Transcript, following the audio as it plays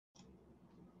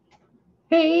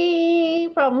Hey,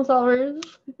 problem solvers,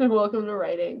 welcome to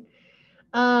writing.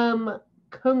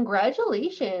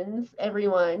 Congratulations,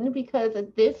 everyone, because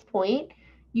at this point,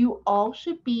 you all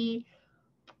should be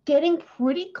getting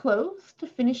pretty close to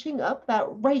finishing up that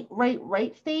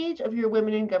right stage of your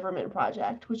Women in Government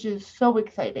project, which is so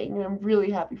exciting. And I'm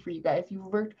really happy for you guys. You've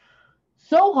worked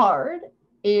so hard,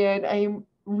 and I'm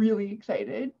really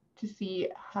excited to see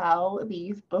how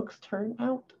these books turn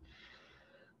out.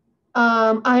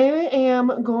 I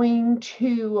am going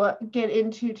to get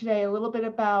into today a little bit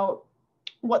about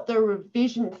what the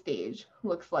revision stage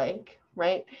looks like,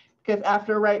 right? Because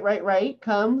after write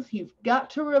comes, you've got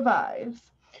to revise.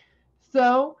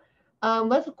 So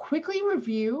let's quickly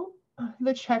review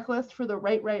the checklist for the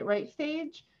write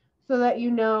stage so that you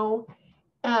know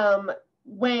um,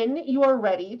 when you are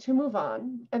ready to move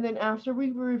on. And then after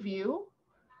we review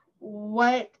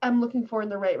what I'm looking for in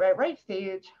the write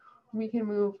stage, we can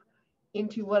move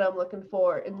into what I'm looking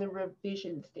for in the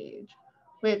revision stage,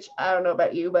 which I don't know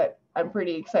about you, but I'm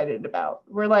pretty excited about.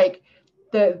 We're like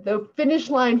the finish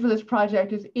line for this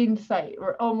project is in sight.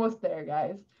 We're almost there,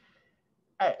 guys.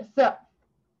 All right, so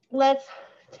let's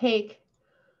take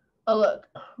a look.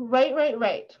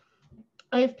 Right.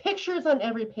 I have pictures on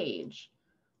every page.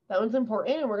 That one's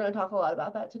important, and we're going to talk a lot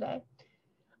about that today.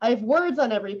 I have words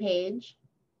on every page.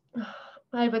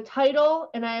 I have a title,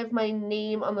 and I have my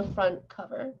name on the front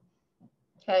cover.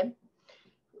 Okay.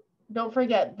 Don't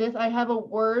forget this. I have a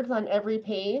words on every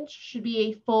page. Should be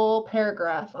a full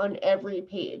paragraph on every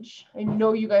page. I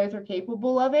know you guys are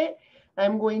capable of it.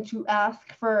 I'm going to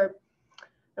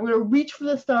reach for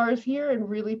the stars here and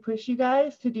really push you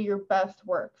guys to do your best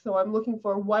work. So I'm looking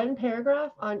for one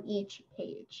paragraph on each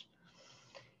page.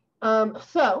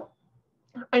 So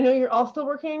I know you're all still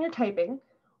working on your typing.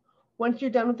 Once you're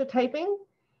done with the typing,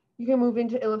 you can move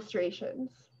into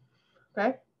illustrations.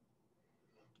 Okay?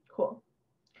 Cool.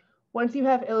 Once you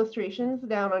have illustrations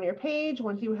down on your page,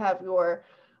 once you have your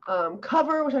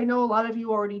cover, which I know a lot of you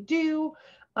already do,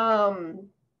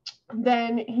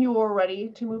 then you are ready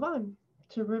to move on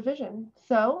to revision.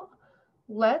 So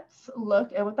let's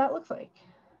look at what that looks like.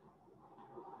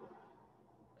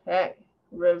 Okay,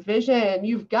 revision.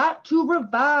 You've got to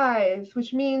revise,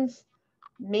 which means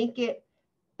make it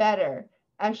better.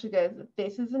 Actually, guys,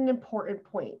 this is an important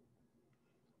point.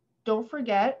 Don't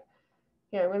forget.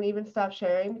 Yeah, I'm going to even stop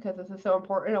sharing because this is so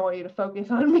important. I want you to focus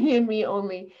on me and me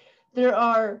only. There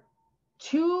are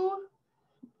two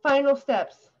final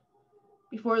steps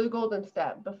before the golden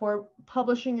step, before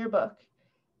publishing your book: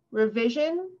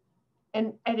 revision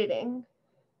and editing.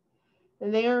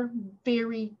 And they are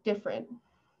very different.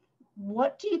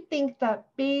 What do you think that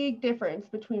big difference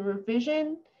between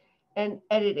revision and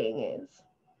editing is?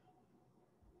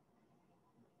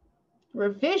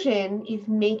 Revision is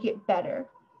make it better.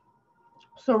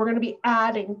 So we're going to be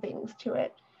adding things to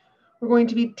it. We're going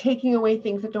to be taking away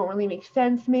things that don't really make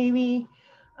sense, maybe.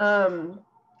 We're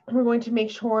going to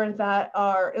make sure that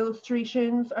our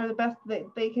illustrations are the best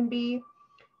that they can be.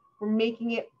 We're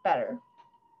making it better.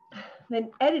 Then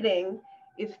editing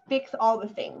is fix all the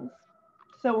things.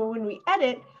 So when we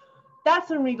edit,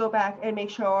 that's when we go back and make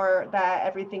sure that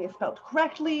everything is spelled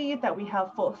correctly, that we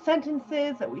have full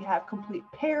sentences, that we have complete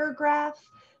paragraphs,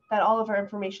 that all of our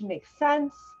information makes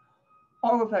sense,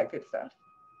 all of that good stuff.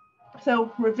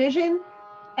 So revision,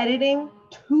 editing,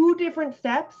 two different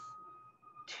steps,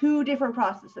 two different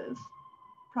processes.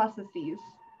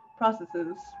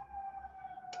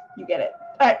 You get it.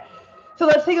 All right. So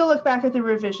let's take a look back at the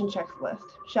revision checklist,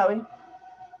 shall we?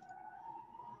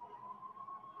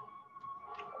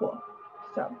 Cool.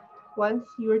 So once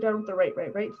you are done with the write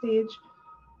stage,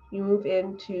 you move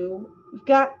into, you've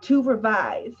got to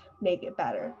revise, make it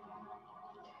better.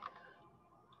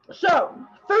 So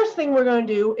first thing we're going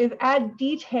to do is add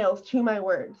details to my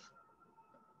words.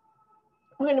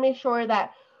 We're going to make sure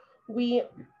that we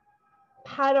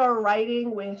pad our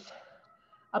writing with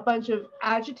a bunch of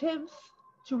adjectives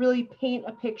to really paint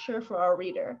a picture for our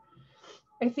reader.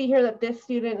 I see here that this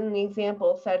student in the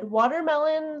example said,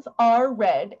 watermelons are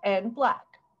red and black.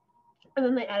 And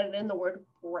then they added in the word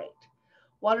bright.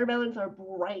 Watermelons are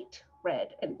bright red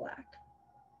and black.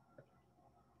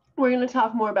 We're going to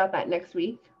talk more about that next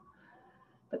week.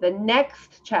 But the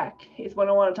next check is what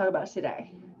I want to talk about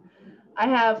today. I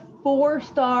have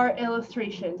 4-star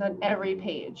illustrations on every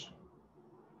page.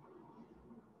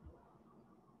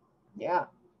 Yeah,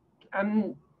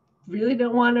 I really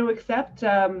don't want to accept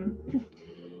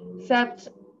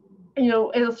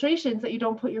illustrations that you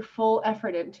don't put your full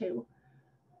effort into.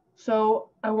 So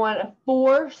I want a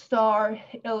 4-star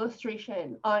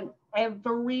illustration on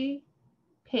every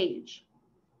page,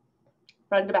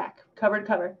 front to back, cover to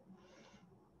cover.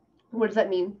 What does that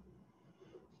mean?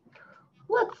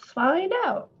 Let's find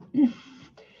out.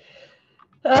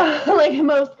 Like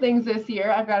most things this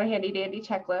year, I've got a handy dandy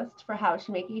checklist for how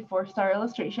to make a 4-star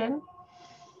illustration.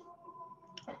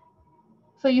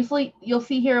 So you'll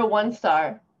see here a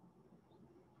 1-star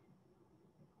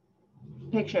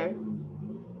picture.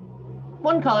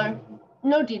 1 color,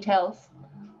 no details,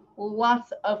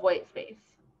 lots of white space.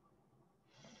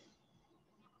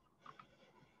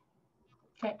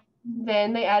 Okay,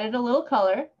 then they added a little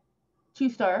color,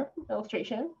 2-star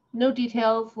illustration, no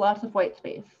details, lots of white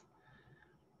space.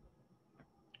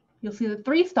 You'll see the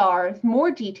 3 stars, more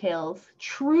details,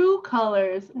 true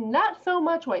colors, not so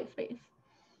much white space.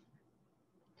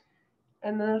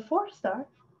 And then a 4-star,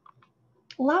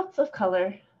 lots of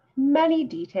color, many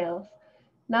details,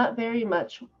 not very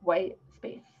much white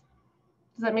space.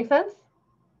 Does that make sense?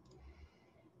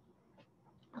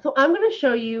 So I'm going to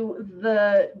show you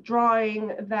the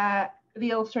drawing that, the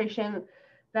illustration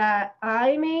that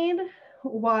I made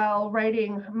while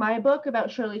writing my book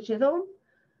about Shirley Chisholm.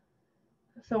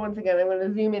 So once again, I'm going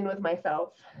to zoom in with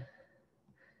myself.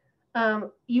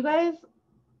 You guys,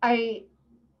 I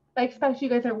expect you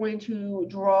guys are going to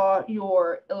draw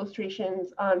your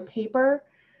illustrations on paper.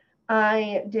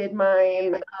 I did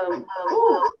mine.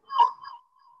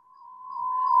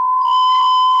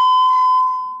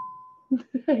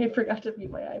 I forgot to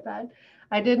mute my iPad.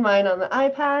 I did mine on the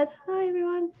iPad. Hi,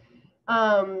 everyone.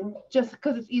 Just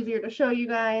because it's easier to show you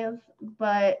guys,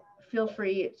 but feel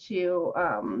free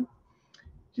to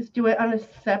just do it on a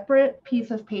separate piece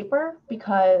of paper,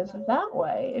 because that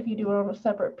way, if you do it on a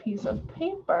separate piece of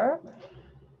paper,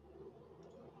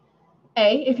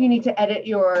 A, if you need to edit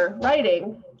your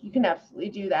writing, you can absolutely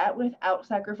do that without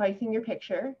sacrificing your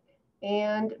picture.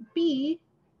 And B,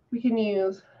 we can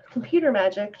use computer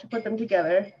magic to put them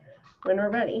together when we're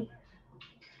ready.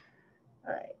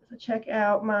 All right, so check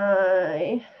out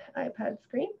my iPad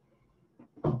screen.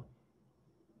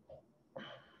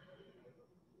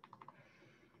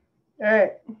 All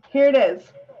right, here it is.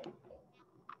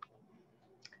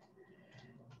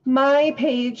 My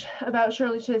page about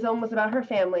Shirley Chisholm was about her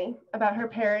family, about her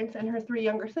parents and her 3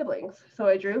 younger siblings. So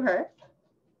I drew her,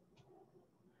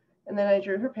 and then I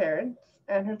drew her parents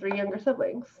and her 3 younger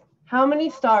siblings. How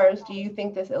many stars do you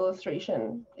think this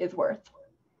illustration is worth?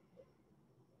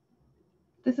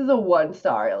 This is a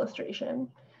 1-star illustration.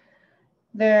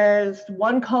 There's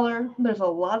 1 color, there's a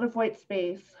lot of white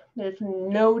space, there's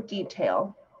no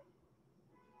detail.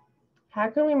 How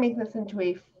can we make this into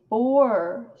a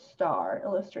 4-star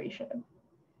illustration?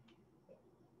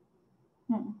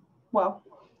 Well,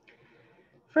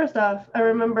 first off, I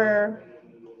remember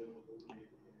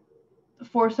the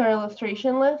 4-star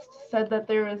illustration list said that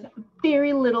there is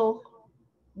very little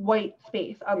white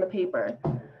space on the paper.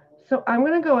 So I'm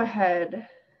going to go ahead,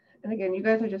 and again, you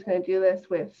guys are just going to do this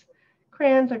with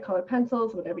crayons or colored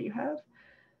pencils, whatever you have.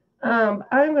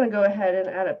 I'm going to go ahead and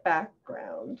add a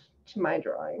background to my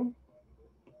drawing.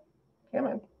 Come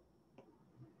on.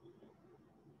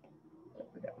 There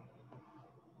we go.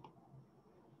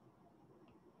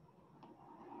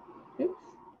 Oops.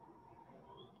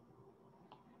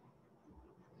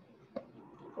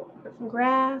 Cool. Got some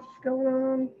grass going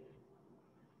on.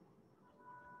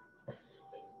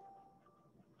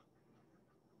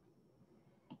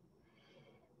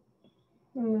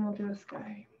 And then I'll do a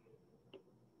sky.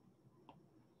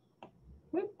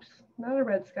 Whoops, not a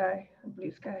red sky, a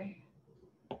blue sky.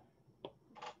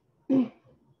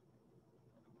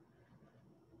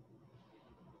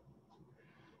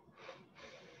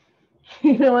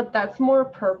 You know what, that's more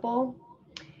purple.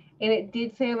 And it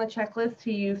did say on the checklist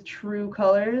to use true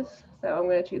colors, so I'm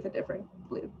going to choose a different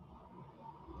blue.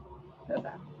 How's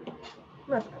that?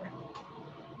 That's better.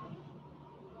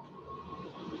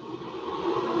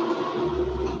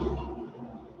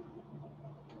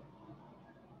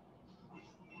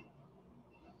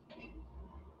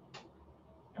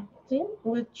 See,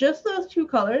 with just those 2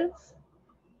 colors,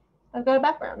 I've got a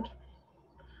background.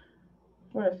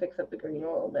 I'm going to fix up the green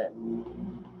a little bit.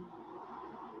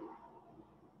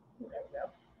 There we go.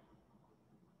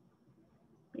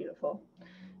 Beautiful.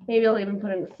 Maybe I'll even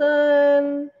put in the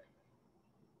sun.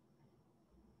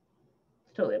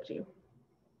 It's totally up to you.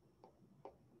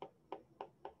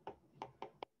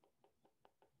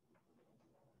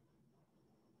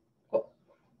 Cool.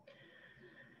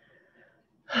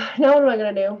 Now what am I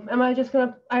going to do? Am I just going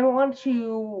to, I want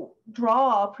to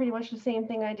draw pretty much the same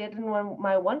thing I did in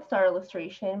my 1-star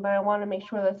illustration, but I want to make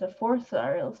sure that's a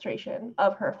 4-star illustration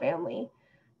of her family.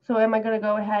 So am I going to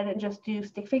go ahead and just do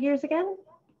stick figures again?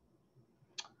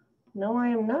 No, I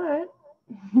am not.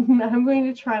 I'm going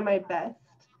to try my best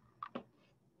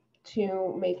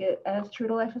to make it as true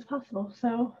to life as possible.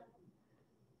 So,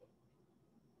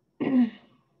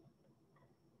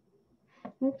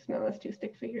 oops, no, that's too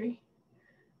stick figurey.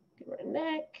 Get my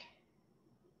neck.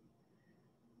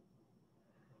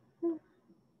 There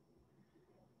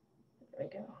we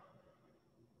go.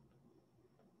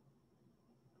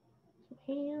 Some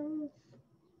hands.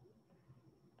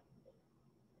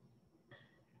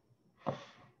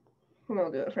 And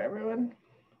I'll do it for everyone.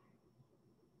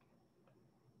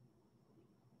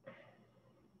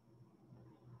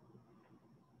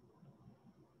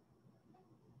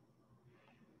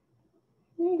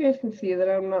 You guys can see that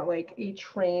I'm not like a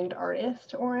trained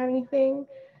artist or anything.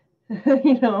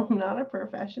 You know, I'm not a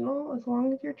professional. As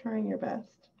long as you're trying your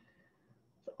best,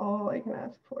 that's all I can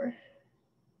ask for.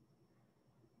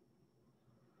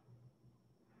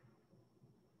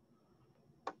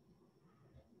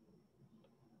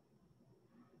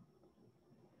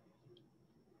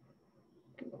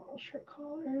 Get all shirt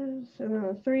collars, and then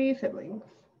the 3 siblings.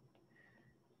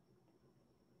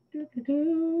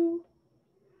 Doo-doo-doo.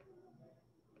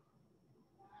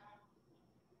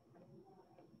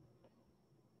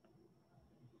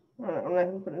 I'm not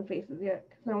going to put in faces yet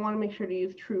because I want to make sure to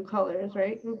use true colors,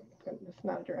 right? Oh, goodness,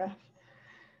 not a giraffe.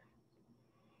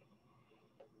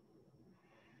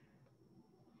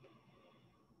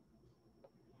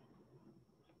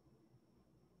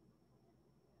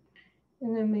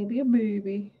 And then maybe a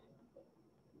baby.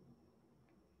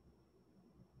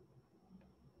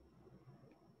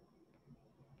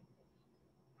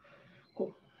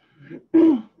 Cool.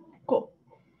 Cool.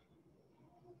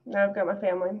 Now I've got my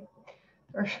family,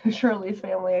 or Shirley's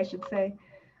family, I should say.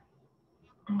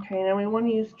 Okay, now we want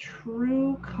to use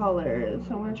true colors.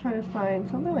 So I'm going to try to find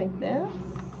something like this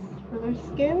for their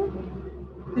skin.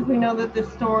 Because we know that this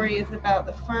story is about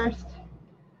the first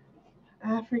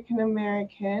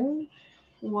African-American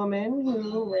woman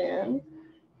who ran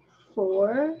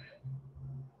for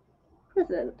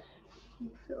president.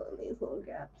 Fill in these little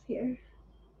gaps here.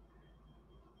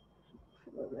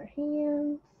 Fill in their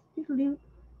hands. I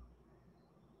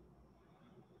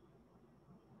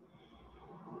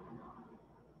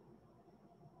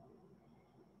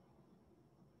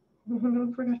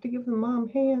forgot to give the mom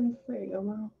hands. There you go,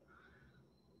 Mom.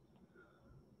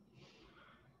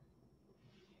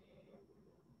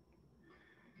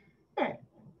 All right,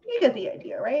 you get the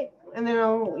idea, right? And then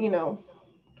I'll, you know,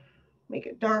 make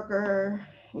it darker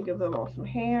and give them all some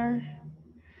hair.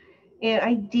 And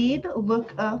I did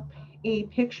look up a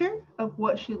picture of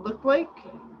what she looked like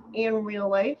in real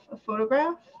life, a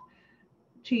photograph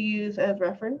to use as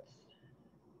reference,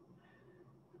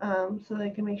 so that I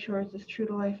can make sure it's as true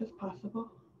to life as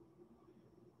possible.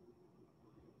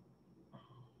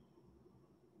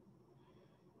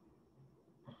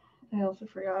 I also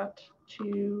forgot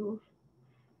to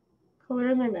color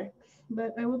in their necks,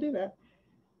 but I will do that.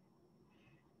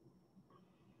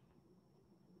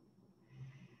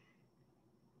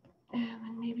 And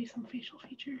then maybe some facial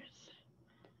features.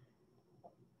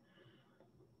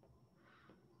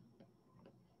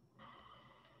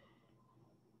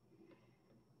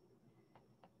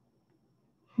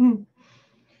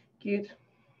 Cute.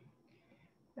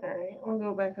 All right, we'll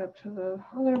go back up to the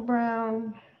other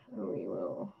brown, and we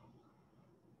will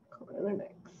color their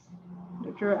necks,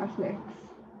 the giraffe necks.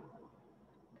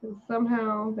 Because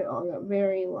somehow they all got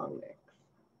very long necks.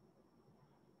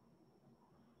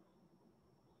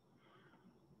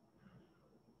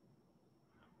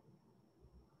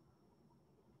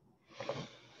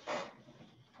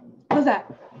 What's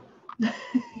that?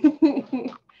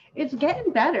 It's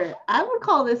getting better. I would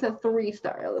call this a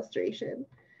 3-star illustration.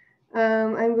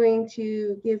 I'm going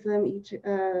to give them each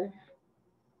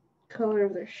color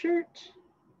of their shirt.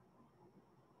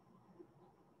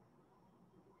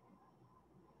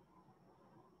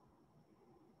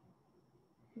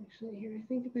 Actually, here, I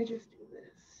think if I just do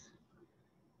this.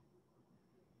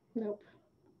 Nope.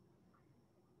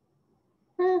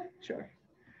 Sure.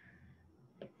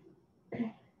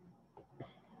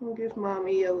 I'll give Mom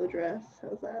a yellow dress.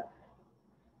 How's that?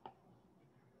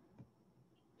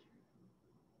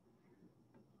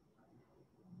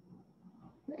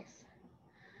 Nice.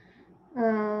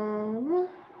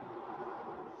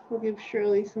 We'll give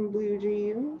Shirley some blue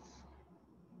jeans.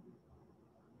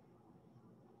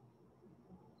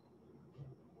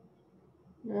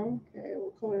 No? Okay,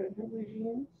 we'll color in her blue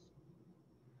jeans.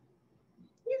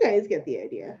 You guys get the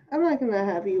idea. I'm not gonna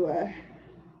have you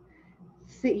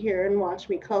sit here and watch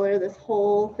me color this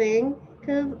whole thing,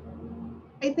 because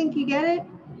I think you get it.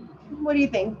 What do you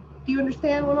think? Do you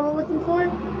understand what I'm looking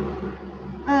for?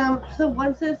 So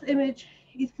once this image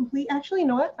is complete, actually, you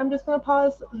know what? I'm just gonna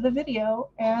pause the video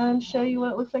and show you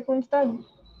what it looks like when it's done.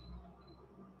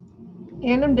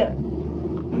 And I'm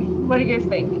done. What do you guys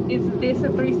think? Is this a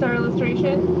 3-star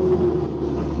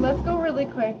illustration? Let's go really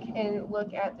quick and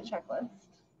look at the checklist.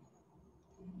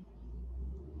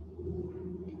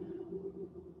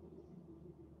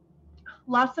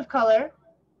 Lots of color.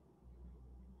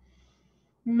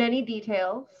 Many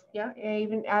details. Yeah, I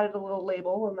even added a little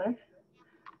label in there.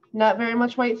 Not very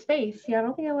much white space. Yeah, I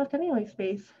don't think I left any white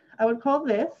space. I would call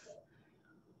this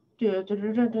a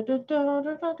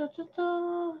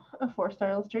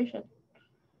 4-star illustration.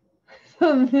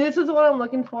 So this is what I'm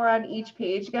looking for on each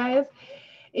page, guys.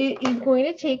 It is going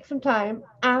to take some time,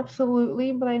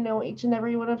 absolutely, but I know each and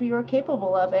every one of you are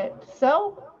capable of it.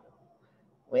 So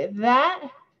with that,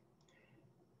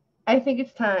 I think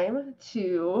it's time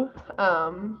to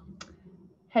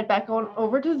head back on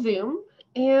over to Zoom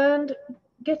and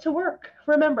get to work.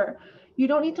 Remember, you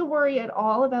don't need to worry at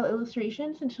all about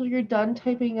illustrations until you're done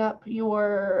typing up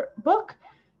your book.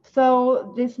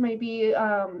 So this might be,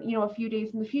 a few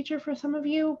days in the future for some of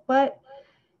you, but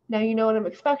now you know what I'm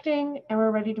expecting, and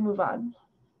we're ready to move on.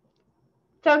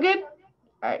 Sound good?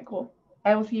 All right, cool.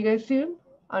 I will see you guys soon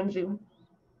on Zoom.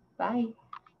 Bye.